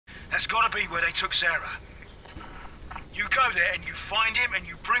That's gotta be where they took Sarah. You go there and you find him and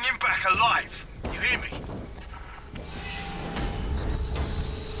you bring him back alive. You hear me?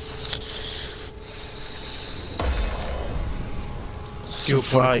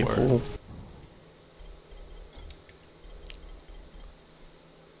 Survival.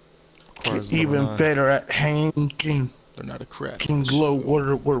 Get even better at hanging. They're not a crap. Can low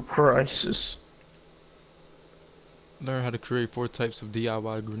water prices. Learn how to create 4 types of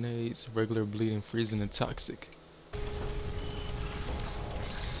DIY grenades: regular, bleeding, freezing, and toxic.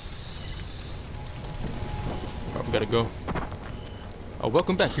 Alright, we gotta go. Oh,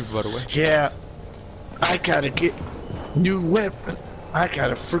 welcome back, people, by the way. Yeah, I gotta get new weapon. I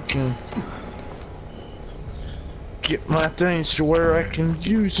gotta freaking get my things to where I can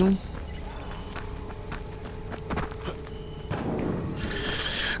use them.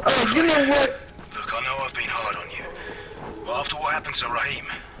 Oh, you know what? Look, I know I've been hard on you. But after what happened to Rahim,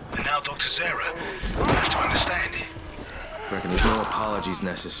 and now Dr. Sarah, you have to understand it. Reckon there's no apologies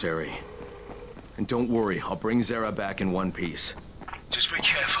necessary. And don't worry, I'll bring Zara back in one piece. Just be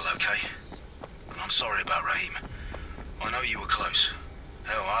careful, okay? And I'm sorry about Rahim. I know you were close.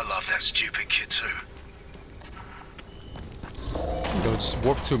 Hell, I love that stupid kid too. Yo, just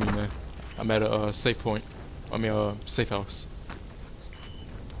warp to me, man. I'm at a safe point. I mean, safe house.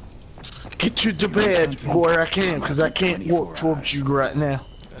 Get you to bed where I can, because I can't walk towards you right now.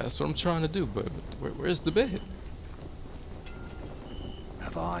 That's what I'm trying to do, but where's the bed?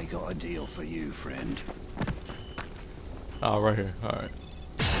 Have I got a deal for you, friend? Oh, right here. Alright.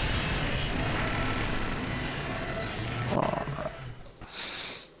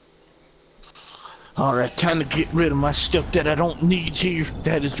 Alright, time to get rid of my stuff that I don't need here.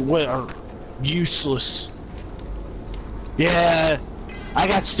 That is well useless. Yeah, I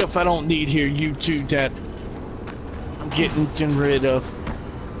got stuff I don't need here, you too, that I'm getting rid of.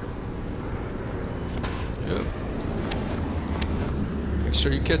 Yep. Make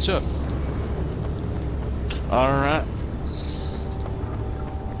sure you catch up. Alright.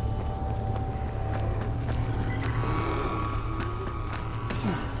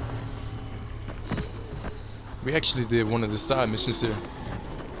 We actually did one of the side missions here.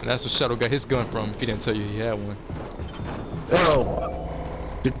 And that's where Shadow got his gun from, if he didn't tell you he had one. Oh,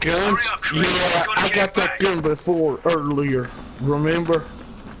 the guns? Yeah, I got that gun before, earlier. Remember?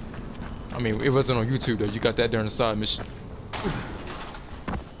 I mean, it wasn't on YouTube though. You got that during the side mission.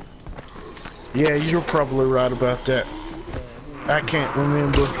 Yeah, you're probably right about that. I can't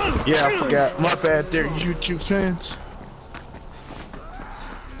remember. Yeah, I forgot. My bad there, YouTube fans.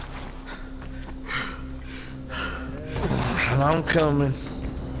 I'm coming.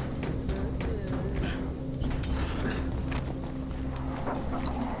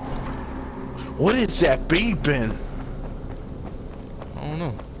 What is that beeping? I don't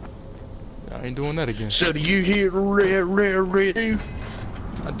know. I ain't doing that again. So do you hear red?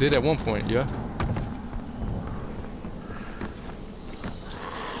 I did at one point, yeah.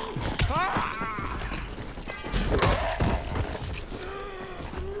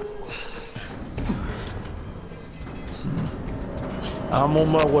 I'm on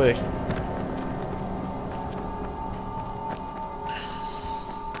my way.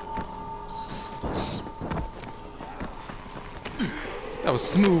 That was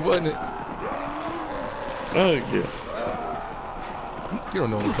smooth, wasn't it? Oh yeah. You don't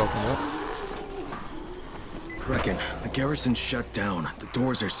know what I'm talking about. Reckon, the garrison's shut down. The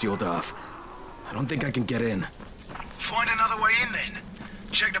doors are sealed off. I don't think I can get in. Find another way in then.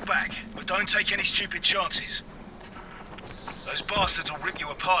 Check the back, but don't take any stupid chances. Those bastards will rip you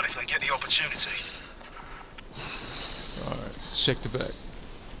apart if they get the opportunity. Alright, check the back.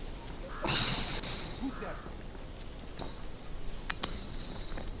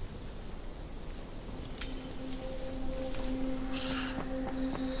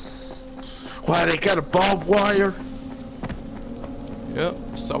 Why, they got a barbed wire? Yep,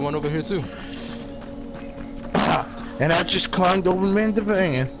 saw one over here too. And I just climbed over them in the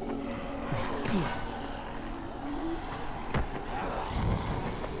van.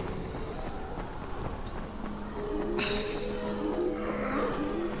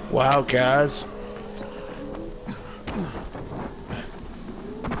 Wow, guys.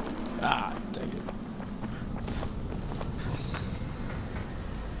 Ah, dang it.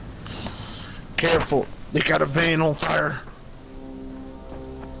 Careful, they got a van on fire.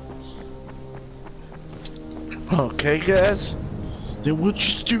 Okay, guys. Then we'll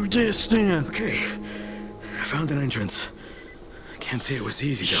just do this then. Okay, I found an entrance. Can't say it was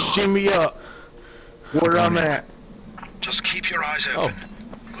easy though. Shimmy up. Where I'm at. Just keep your eyes open.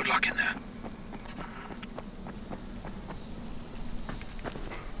 Good luck in there.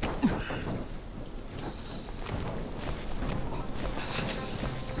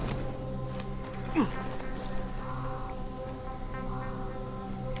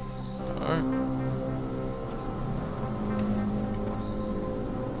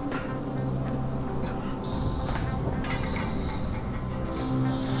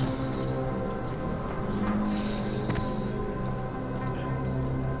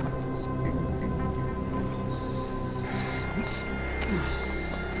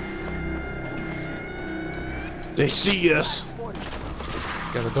 They see us.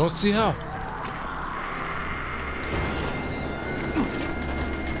 Yeah, but don't see how.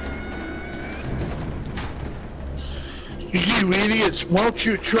 You idiots, why don't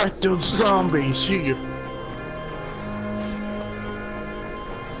you attract those zombies here?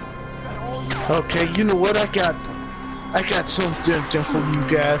 Okay, you know what? I got something for you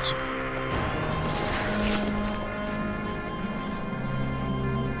guys.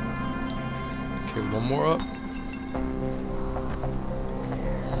 Okay, one more up.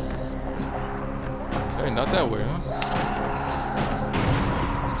 Okay, not that way, huh?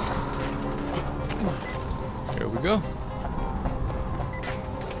 Here we go.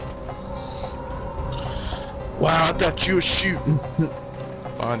 Wow, I thought you were shooting.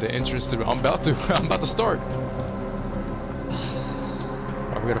 Find the entrance to. I'm about to start.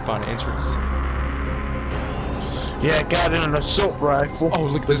 Alright, we gotta find an entrance. Yeah, I got an assault rifle. Oh,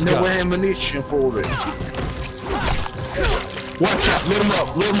 look at but this no guy. ammunition for it. Watch out! Let him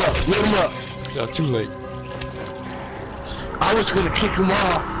up! Let him up! Let him up! Yeah, too late. I was gonna kick him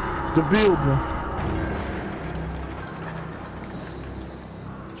off the building.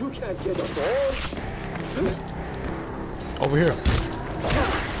 You can't get us all. Over here.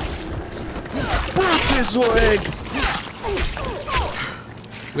 Break his leg!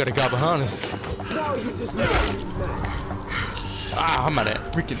 We got a guy behind us. Now you just Ah, I'm out of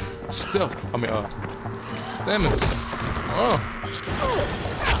freaking stealth. Stamina. Oh.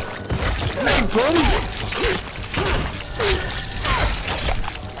 Hey, buddy!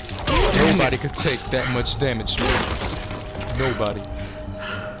 Nobody could take that much damage, man. Nobody.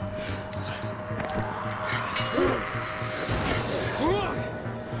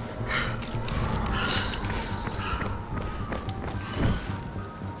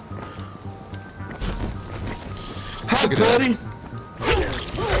 Hi, Look at buddy!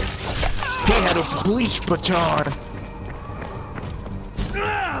 He had a police baton.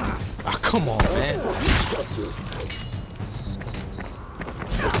 Ah, come on, man.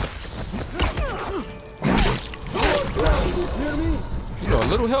 You know, a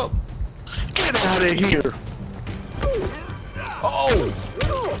little help. Get out of here! Oh!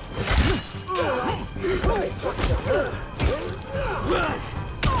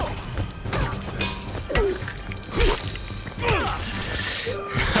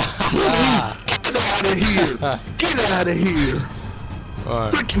 Get out of here! Get out of here!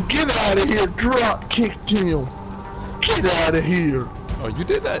 Alright. Freaking get out of here! Drop kicked him! Get out of here! Oh, you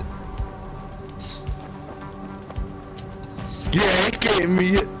did that? Yeah, it gave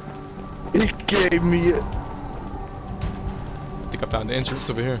me it. It gave me it. I think I found the entrance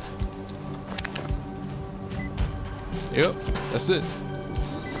over here. Yep, that's it.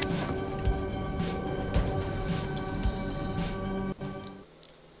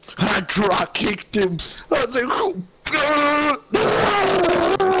 I drop kicked him. I was like,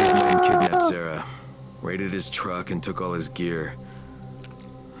 His men kidnapped Zara, raided his truck, and took all his gear.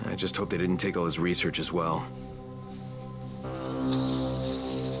 I just hope they didn't take all his research as well.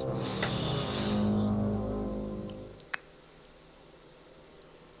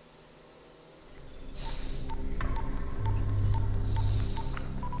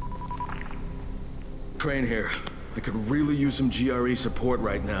 Crane here. I could really use some GRE support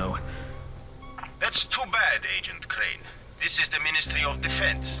right now. That's too bad, Agent Crane. This is the Ministry of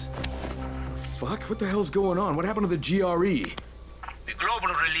Defense. Fuck? What the hell's going on? What happened to the GRE? The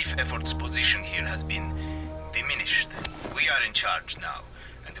global relief effort's position here has been diminished. We are in charge now,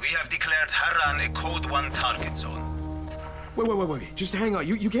 and we have declared Harran a Code 1 target zone. Wait. Just hang on.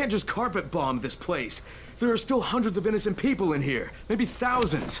 You can't just carpet bomb this place. There are still hundreds of innocent people in here. Maybe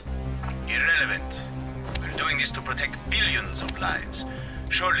thousands. Irrelevant. We're doing this to protect billions of lives.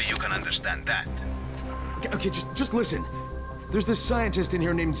 Surely you can understand that. Okay, just listen. There's this scientist in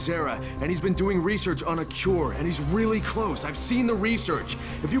here named Zara, and he's been doing research on a cure, and he's really close. I've seen the research.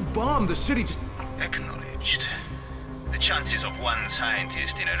 If you bomb the city, just... Acknowledged. The chances of one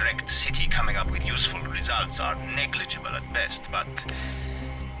scientist in a wrecked city coming up with useful results are negligible at best, but...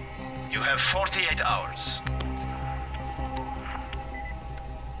 You have 48 hours.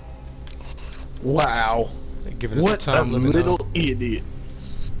 wow. They're giving us What a a time limit little now. idiot.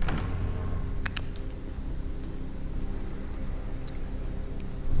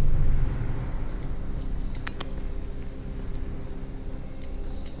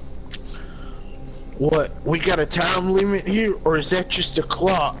 What? We got a time limit here, or is that just a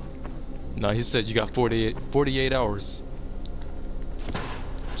clock? No, he said you got 48 hours.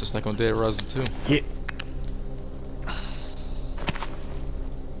 Just like on Dead Rising 2. Yeah.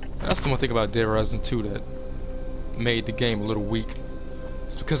 That's the one thing about Dead Rising 2 that made the game a little weak.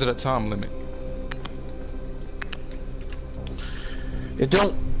 It's because of that time limit. It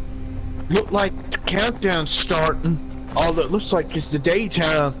don't look like the countdown's starting. All that looks like is the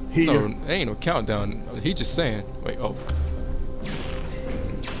daytime here. No, ain't no countdown. He just saying. Wait, oh.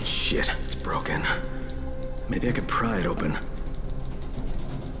 Shit, it's broken. Maybe I could pry it open.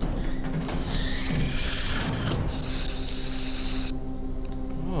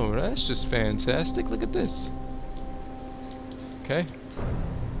 Oh, that's just fantastic. Look at this. Okay.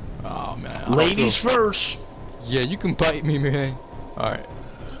 Oh, man. I don't Ladies feel- first. Yeah, you can bite me, man. Alright.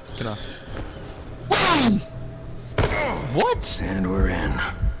 Can I? What? And we're in.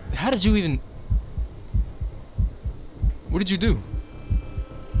 How did you even... What did you do?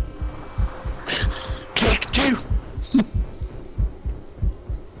 Kicked you.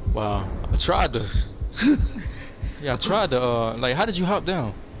 Wow. I tried to... Yeah, I tried to, like, how did you hop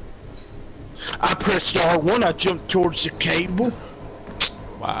down? I pressed R1. I jumped towards the cable.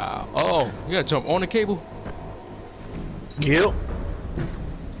 Wow. Oh, you gotta jump on the cable? Yep.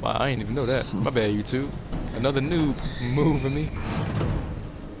 Wow, I didn't even know that. My bad, YouTube. Another noob moving me.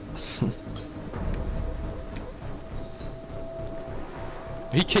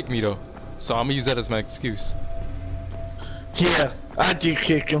 He kicked me though, so I'm gonna use that as my excuse. Yeah, I did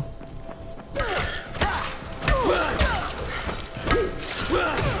kick him.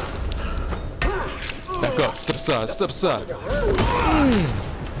 Back up, step aside, step aside.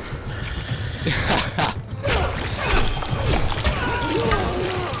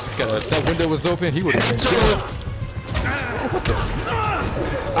 That window was open, he would have been dead. What the?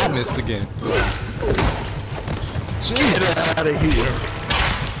 I missed again. Jeez. Get out of here.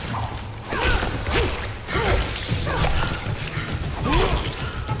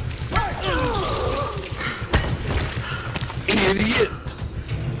 Idiot.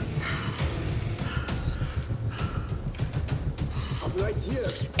 I'm right here.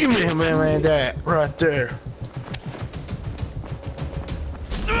 Give me a man that right there.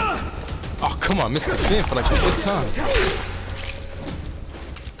 Oh, come on, Mr. Finn for like the fifth time.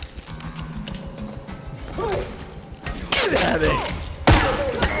 Get out of here.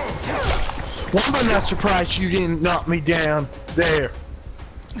 Why am I not surprised you didn't knock me down there?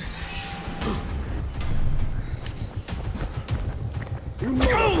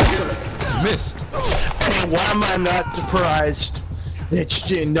 Missed. And why am I not surprised that you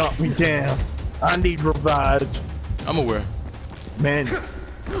didn't knock me down? I need revived. I'm aware. Man,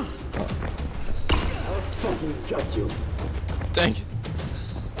 I'll fucking cut you. Dang it.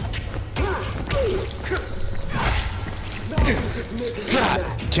 God,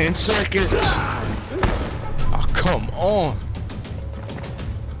 10 seconds. Oh, come on.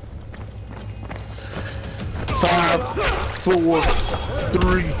 5, 4,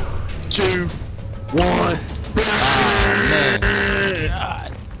 3, 2, 1. Man.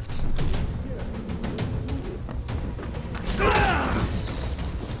 God.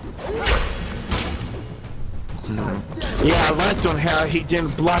 Yeah, I liked on how he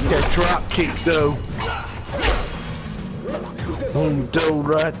didn't block that drop kick though. Boom, dude,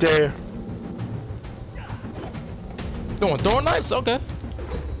 right there. Throwing knives? Okay.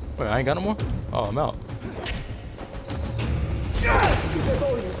 Wait, I ain't got no more? Oh, I'm out.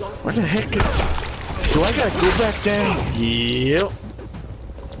 Where the heck is... Do I gotta go back down? Yep.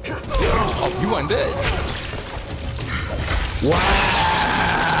 Oh, you weren't dead.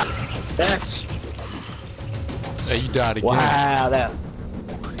 Wow. That's... Hey, you died again. Wow, that...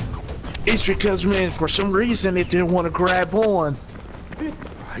 It's because, man, for some reason it didn't want to grab on.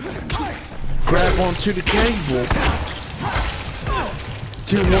 Grab onto the cable.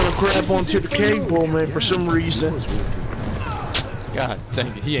 Didn't want to grab onto the cable, man, for some reason. God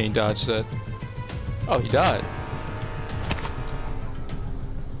dang it, he ain't dodged that. Oh, he died.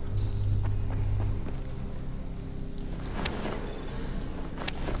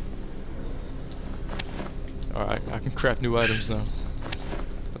 Alright, I can craft new items now.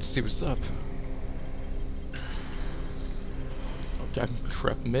 Let's see what's up. Okay, I can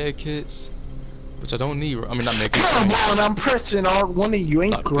craft med kits, which I don't need. I mean, not med kits. Come on, I'm pressing R1 and you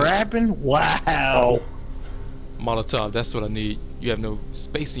ain't Lock pick. grabbing? Wow. Molotov, that's what I need. You have no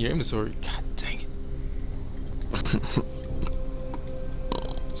space in your inventory. God dang it.